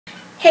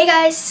Hey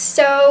guys,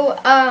 so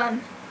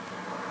I'm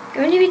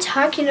going to be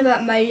talking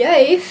about my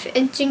life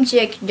and things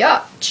like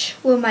that.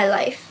 Well, my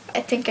life. I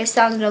think I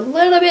sounded a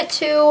little bit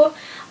too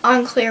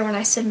unclear when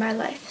I said my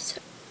life.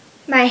 So,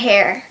 my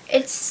hair.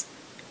 It's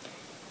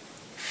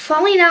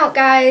falling out,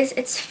 guys.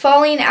 It's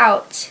falling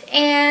out.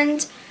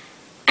 And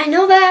I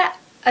know that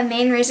a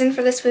main reason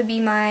for this would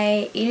be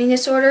my eating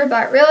disorder,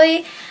 but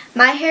really,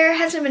 my hair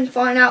hasn't been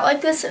falling out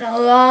like this in a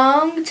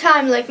long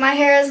time. Like, my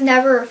hair has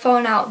never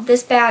fallen out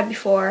this bad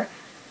before.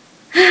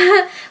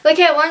 Like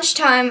at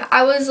lunchtime,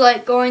 I was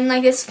like going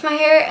like this with my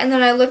hair, and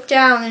then I looked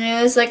down and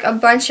it was like a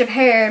bunch of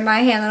hair in my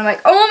hand, and I'm like,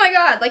 oh my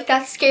god, like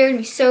that scared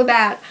me so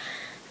bad.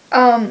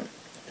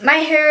 My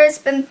hair has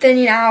been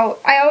thinning out.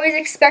 I always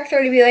expect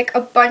there to be like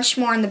a bunch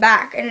more in the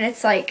back, and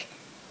it's like,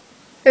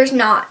 there's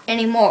not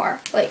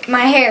anymore. Like,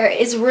 my hair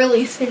is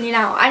really thinning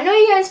out. I know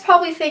you guys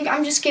probably think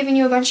I'm just giving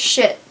you a bunch of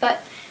shit,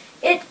 but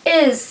it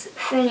is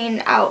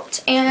thinning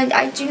out, and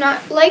I do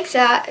not like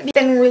that. It's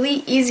been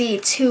really easy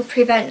to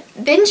prevent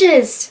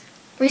binges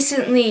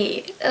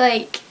recently.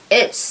 Like,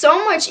 it's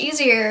so much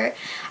easier.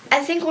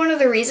 I think one of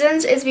the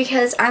reasons is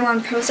because I'm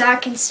on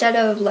Prozac instead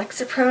of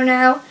Lexapro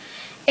now,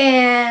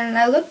 and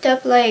I looked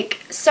up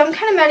like some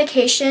kind of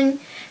medication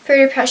for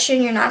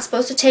depression you're not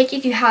supposed to take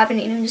if you have an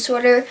eating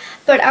disorder,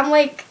 but I'm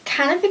like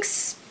kind of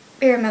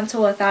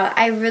experimental with that.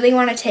 I really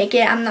want to take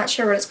it. I'm not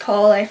sure what it's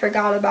called. I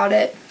forgot about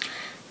it.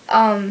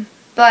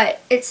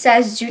 But it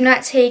says do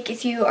not take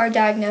if you are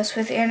diagnosed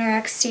with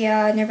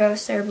anorexia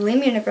nervosa or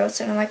bulimia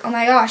nervosa. And I'm like, oh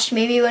my gosh,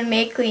 maybe it would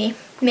make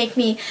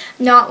me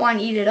not want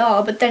to eat at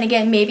all. But then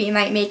again, maybe it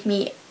might make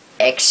me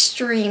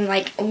extreme,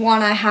 like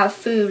want to have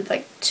food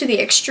like to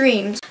the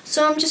extremes.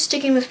 So I'm just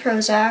sticking with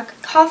Prozac.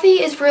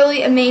 Coffee is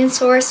really a main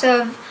source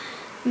of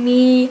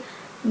me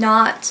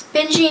not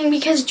binging,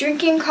 because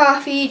drinking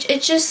coffee,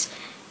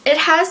 it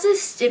has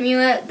this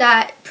stimulant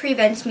that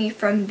prevents me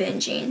from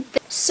binging.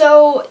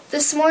 So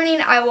this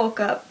morning I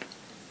woke up,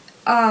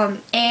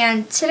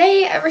 and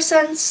today, ever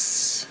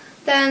since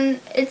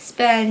then, it's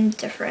been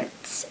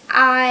different.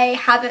 I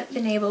haven't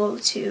been able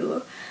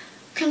to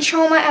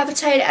control my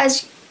appetite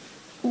as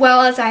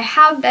well as I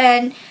have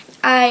been.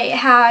 I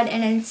had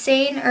an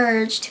insane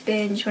urge to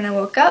binge when I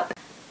woke up,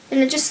 and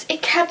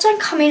it kept on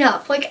coming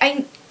up. Like,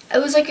 it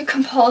was like a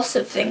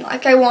compulsive thing.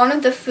 Like, I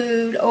wanted the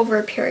food over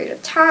a period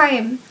of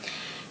time.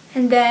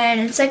 And then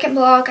in second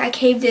block, I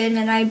caved in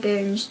and I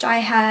binged. I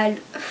had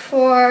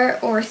 4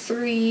 or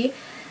 3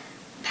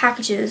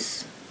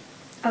 packages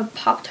of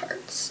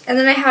Pop-Tarts. And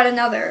then I had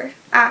another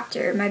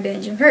after my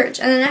binge and purge.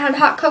 And then I had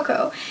hot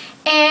cocoa.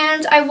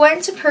 And I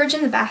went to purge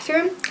in the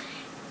bathroom,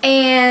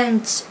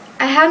 and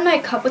I had my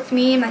cup with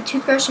me, my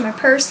toothbrush, and my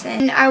purse.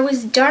 And I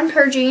was done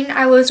purging.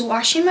 I was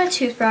washing my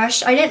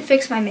toothbrush. I didn't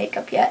fix my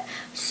makeup yet.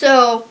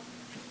 So,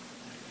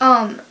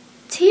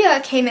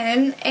 Tia came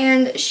in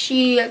and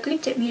she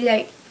looked at me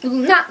like,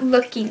 not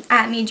looking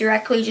at me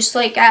directly, just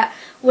like at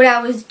what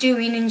I was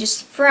doing, and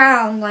just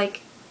frowned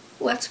like,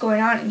 what's going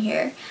on in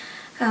here?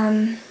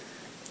 I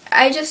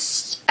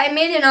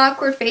made an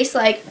awkward face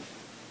like,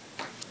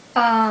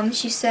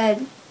 she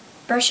said,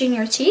 brushing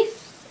your teeth?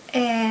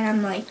 And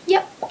I'm like,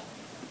 yep.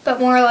 But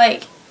more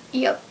like,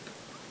 yep.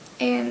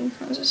 And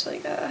I was just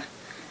like,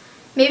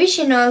 maybe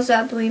she knows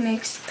that Blee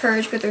makes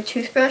purge with her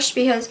toothbrush,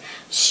 because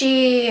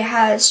she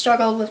has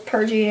struggled with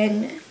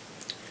purging and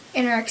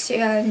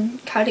anorexia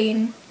and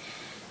cutting.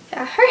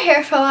 Yeah, her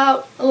hair fell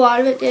out. A lot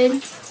of it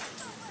did.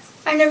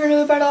 I never knew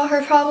about all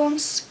her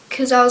problems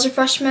because I was a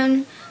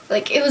freshman.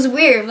 Like, it was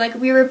weird. Like,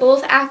 we were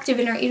both active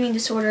in our eating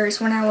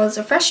disorders when I was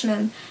a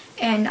freshman,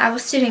 and I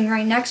was sitting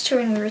right next to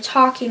her and we were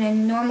talking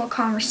in normal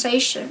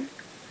conversation.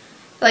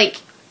 Like,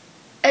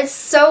 it's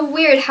so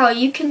weird how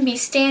you can be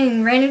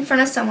standing right in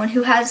front of someone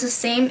who has the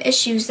same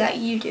issues that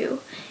you do,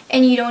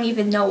 and you don't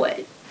even know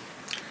it.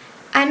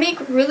 I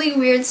make really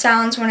weird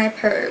sounds when I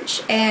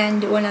purge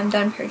and when I'm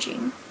done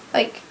purging.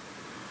 Like,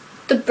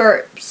 the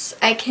burps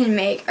I can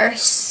make are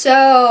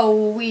so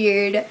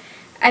weird.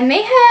 I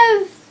may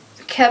have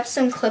kept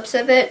some clips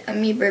of it of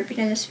me burping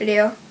in this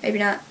video. Maybe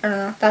not. I don't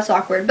know. That's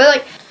awkward.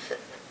 But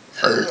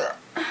like,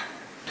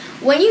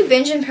 when you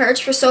binge and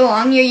purge for so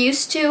long, you're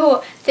used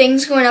to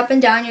things going up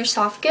and down your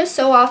esophagus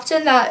so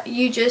often that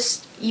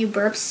you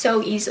burp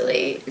so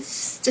easily.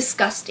 It's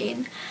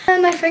disgusting.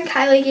 And my friend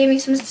Kylie gave me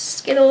some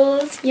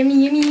Skittles.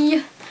 Yummy,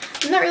 yummy.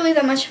 I'm not really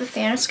that much of a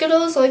fan of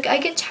Skittles. Like, I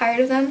get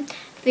tired of them.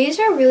 These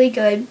are really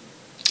good.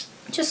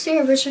 Just the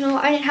original.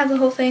 I didn't have the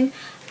whole thing.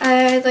 I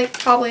had like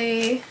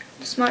probably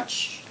this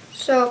much.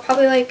 So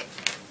probably like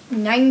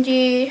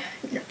 90,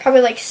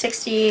 probably like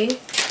 60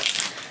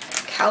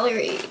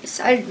 calories.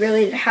 I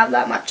really didn't have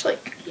that much.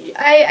 Like,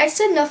 I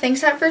said no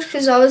thanks at first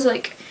because I was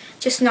like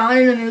just not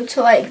in the mood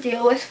to like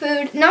deal with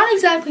food. Not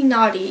exactly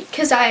naughty,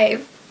 because I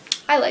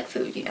like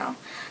food, you know.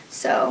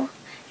 So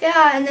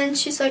yeah, and then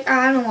she's like, oh,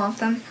 I don't want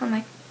them. I'm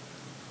like,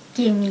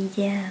 give me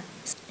them.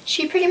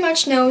 She pretty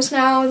much knows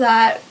now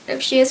that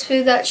if she has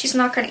food that she's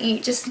not going to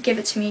eat, just give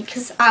it to me,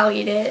 because I'll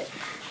eat it.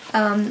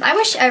 I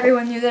wish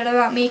everyone knew that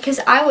about me, because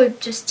I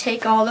would just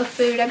take all the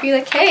food. I'd be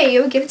like, hey,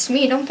 you give it to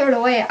me, don't throw it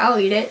away, I'll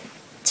eat it.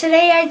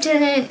 today I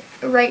didn't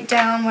write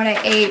down what I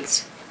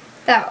ate.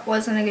 That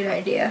wasn't a good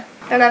idea.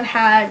 But I've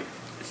had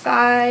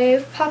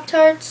 5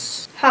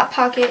 Pop-Tarts, Hot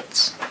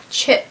Pockets,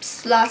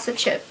 chips, lots of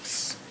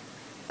chips.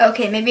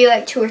 Okay, maybe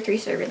like 2 or 3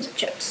 servings of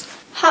chips.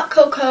 Hot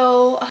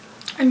cocoa,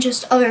 and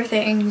just other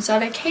things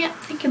that I can't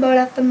think about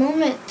at the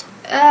moment.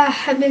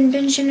 I've been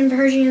binging and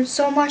purging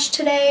so much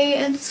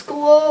today in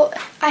school.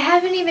 I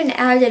haven't even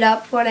added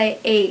up what I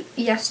ate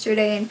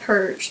yesterday and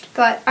purged,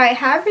 but I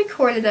have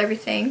recorded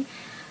everything.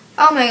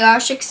 Oh my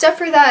gosh, except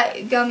for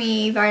that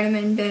gummy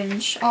vitamin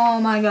binge.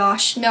 Oh my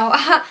gosh, no.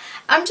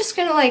 I'm just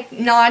gonna like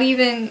not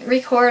even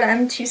record.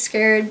 I'm too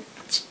scared.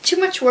 It's too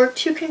much work,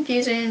 too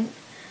confusing,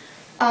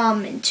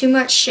 and too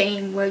much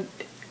shame would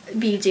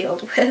be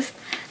dealt with.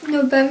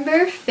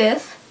 November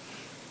 5th,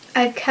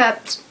 I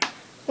kept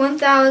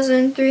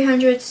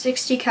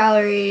 1,360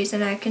 calories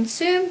and I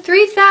consumed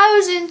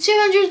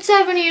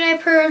 3,270 and I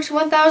purged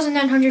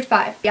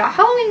 1,905. Yeah,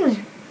 Halloween was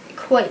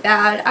quite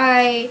bad.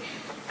 I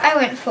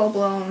went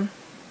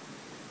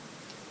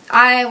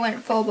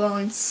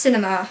full-blown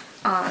cinema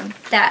on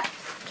that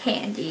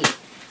candy.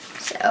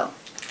 So,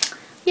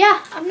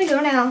 yeah, I'm gonna go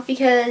now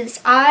because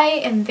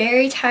I am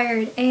very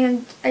tired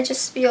and I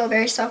just feel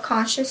very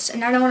self-conscious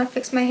and I don't want to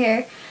fix my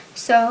hair.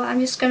 So, I'm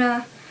just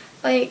gonna,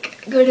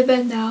 like, go to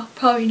bed now.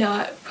 Probably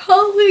not.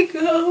 Probably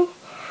go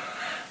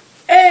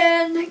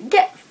and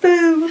get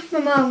food with my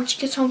mom when she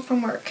gets home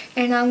from work.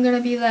 And I'm gonna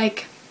be,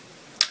 like,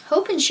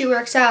 hoping she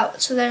works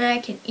out so then I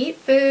can eat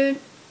food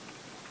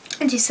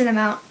a decent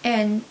amount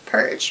and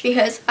purge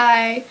because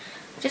I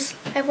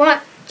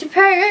want to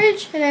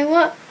purge and I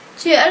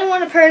don't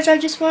want to purge, I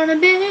just want to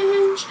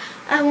binge.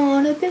 I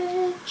want to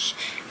binge.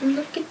 And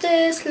look at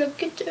this,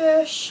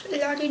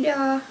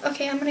 la-di-da.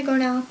 Okay, I'm gonna go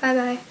now.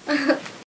 Bye-bye.